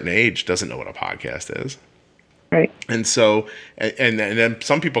over a certain age doesn't know what a podcast is. Right. And so, and then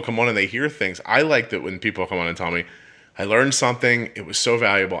some people come on and they hear things. I like that when people come on and tell me, I learned something. It was so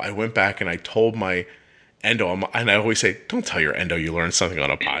valuable. I went back and I told my endo, and I always say, don't tell your endo you learned something on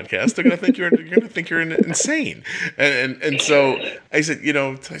a podcast. They're gonna think you're insane. And so I said,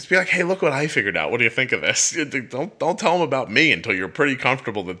 to be like, hey, look what I figured out. What do you think of this? Don't tell them about me until you're pretty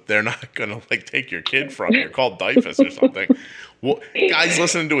comfortable that they're not gonna take your kid from you, called Dyfus or something. Well, guy's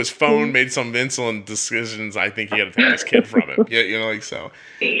listening to his phone, made some insulin decisions. I think he had to take his kid from him. So.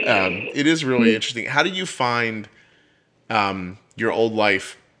 It is really interesting. How do you find your old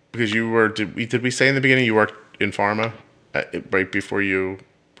life? Because you were, did we say in the beginning you worked in pharma right before you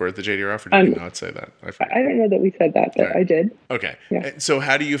were at the JDRF, or did we not say that? I don't know that we said that, but Right. I did. Okay. Yeah. So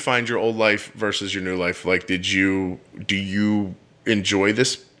how do you find your old life versus your new life? Like, do you enjoy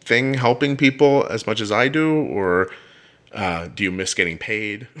this thing helping people as much as I do, or do you miss getting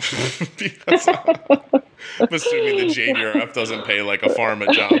paid? Because I'm assuming the JDRF doesn't pay like a pharma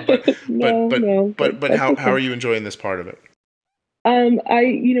job, but how are you enjoying this part of it?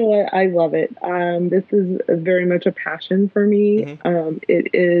 I love it. This is very much a passion for me.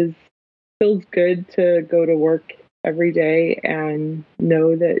 It feels good to go to work every day and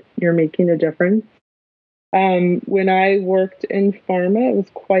know that you're making a difference. When I worked in pharma, it was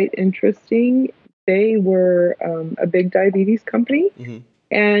quite interesting. They were a big diabetes company,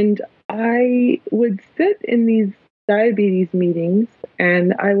 and I would sit in these diabetes meetings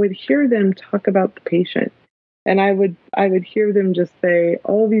and I would hear them talk about the patient. And I would hear them just say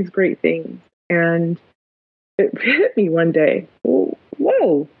all these great things. And it hit me one day,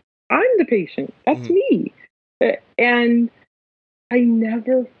 whoa, I'm the patient. That's me. And I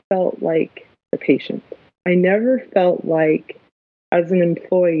never felt like the patient. I never felt like, as an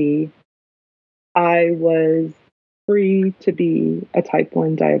employee, I was free to be a type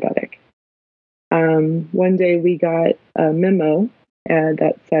 1 diabetic. One day we got a memo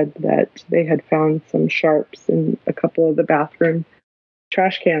that said that they had found some sharps in a couple of the bathroom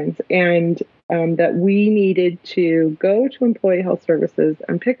trash cans, and that we needed to go to Employee Health Services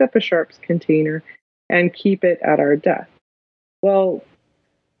and pick up a sharps container and keep it at our desk. Well,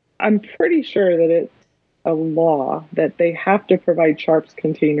 I'm pretty sure that it's a law that they have to provide sharps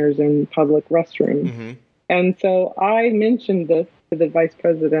containers in public restrooms. And so I mentioned this to the vice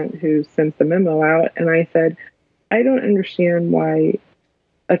president who sent the memo out, and I said, I don't understand why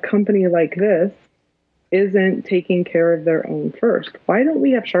a company like this isn't taking care of their own first. Why don't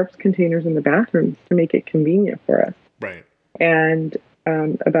we have sharps containers in the bathrooms to make it convenient for us? Right. And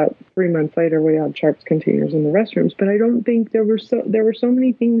about 3 months later, we had sharps containers in the restrooms. But I don't think there were so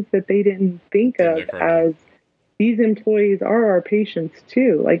many things that they didn't think of as these employees are our patients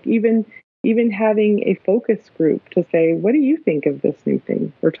too. Like even having a focus group to say, what do you think of this new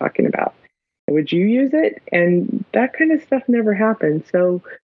thing we're talking about? Would you use it? And that kind of stuff never happened. So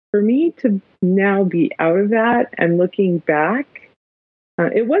for me to now be out of that and looking back,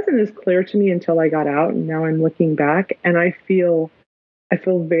 it wasn't as clear to me until I got out, and now I'm looking back, and I feel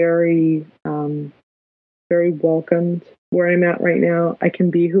very, very welcomed where I'm at right now. I can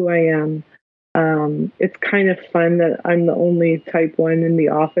be who I am. It's kind of fun that I'm the only type 1 in the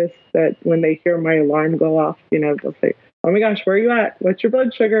office that when they hear my alarm go off, they'll say, oh my gosh, where are you at? What's your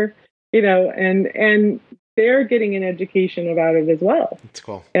blood sugar? And they're getting an education about it as well. That's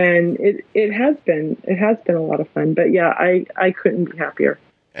cool. And it has been a lot of fun. But yeah, I couldn't be happier.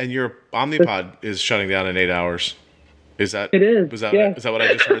 And your Omnipod is shutting down in 8 hours. Is that it is? Was that yeah. Is that what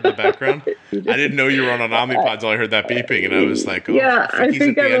I just heard in the background? I didn't know you were on an Omnipod until I heard that beeping, and I was like, oh, yeah, I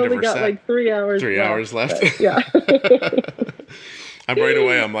think I've only got set. like 3 hours. 3 hours left. But, yeah. I'm right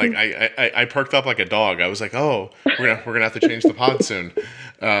away. I'm like, I perked up like a dog. I was like, oh, we're gonna have to change the pod soon.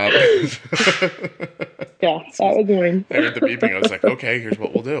 Yeah, that was mine. I heard the beeping. I was like, okay, here's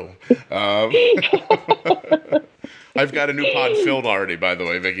what we'll do. I've got a new pod filled already, by the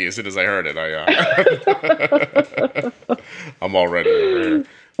way, Vicky. As soon as I heard it, I'm all ready over here.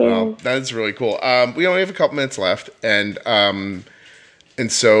 Well, that's really cool. We only have a couple minutes left, and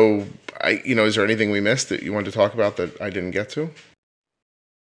so is there anything we missed that you wanted to talk about that I didn't get to?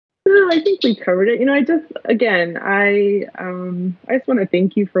 No, I think we covered it. I just want to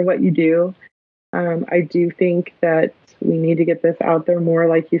thank you for what you do. I do think that we need to get this out there more.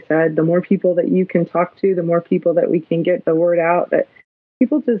 Like you said, the more people that you can talk to, the more people that we can get the word out that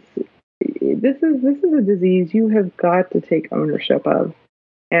people this is a disease you have got to take ownership of.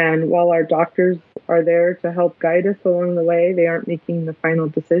 And while our doctors are there to help guide us along the way, they aren't making the final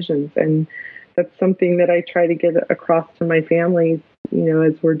decisions. And that's something that I try to get across to my families,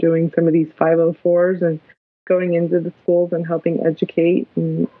 as we're doing some of these 504s and going into the schools and helping educate.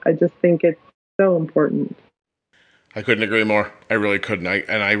 And I just think it's so important. I couldn't agree more. I really couldn't.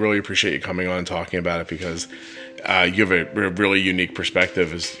 And I really appreciate you coming on and talking about it, because you have a really unique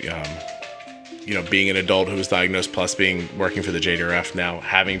perspective as, being an adult who was diagnosed, plus working for the JDRF now,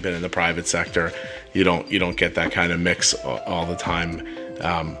 having been in the private sector. You don't get that kind of mix all the time.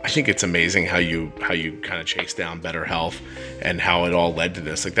 I think it's amazing how you kind of chase down better health and how it all led to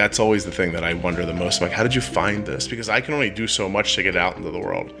this. Like, that's always the thing that I wonder the most. Like, how did you find this? Because I can only do so much to get out into the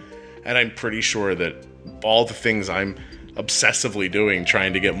world. And I'm pretty sure that all the things I'm obsessively doing,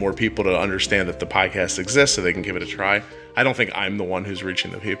 trying to get more people to understand that the podcast exists so they can give it a try, I don't think I'm the one who's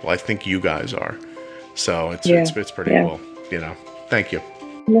reaching the people. I think you guys are. So it's pretty cool. Thank you.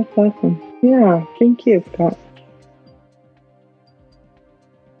 That's awesome. Yeah, thank you, Scott.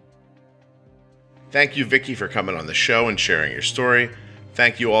 Thank you, Vicky, for coming on the show and sharing your story.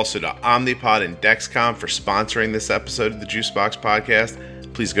 Thank you also to Omnipod and Dexcom for sponsoring this episode of the Juicebox Podcast.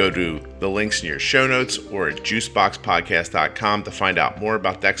 Please go to the links in your show notes or at juiceboxpodcast.com to find out more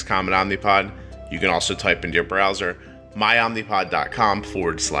about Dexcom and Omnipod. You can also type into your browser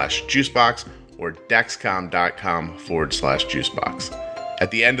myomnipod.com/juicebox or dexcom.com/juicebox.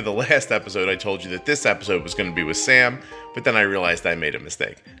 At the end of the last episode, I told you that this episode was going to be with Sam, but then I realized I made a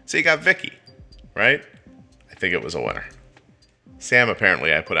mistake. So you got Vicky, right? I think it was a winner. Sam,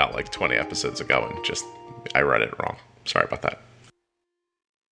 apparently I put out like 20 episodes ago and I read it wrong. Sorry about that.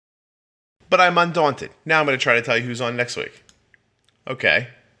 But I'm undaunted. Now I'm going to try to tell you who's on next week. Okay.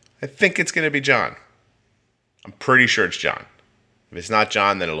 I think it's going to be John. I'm pretty sure it's John. If it's not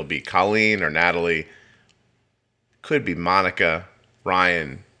John, then it'll be Colleen or Natalie. Could be Monica,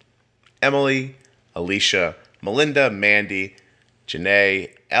 Ryan, Emily, Alicia, Melinda, Mandy,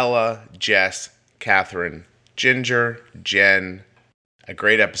 Janae, Ella, Jess, Catherine, Ginger, Jen. A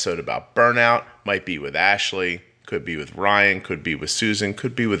great episode about burnout. Might be with Ashley. Could be with Ryan. Could be with Susan.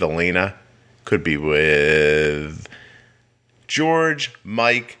 Could be with Elena. Could be with George,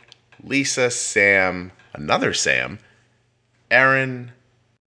 Mike, Lisa, Sam, another Sam, Aaron.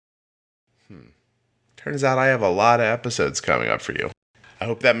 Turns out I have a lot of episodes coming up for you. I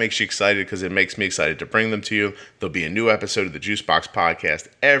hope that makes you excited, because it makes me excited to bring them to you. There'll be a new episode of the Juicebox Podcast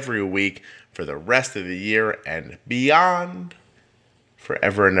every week for the rest of the year and beyond,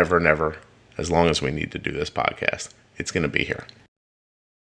 forever and ever and ever, as long as we need to do this podcast. It's going to be here.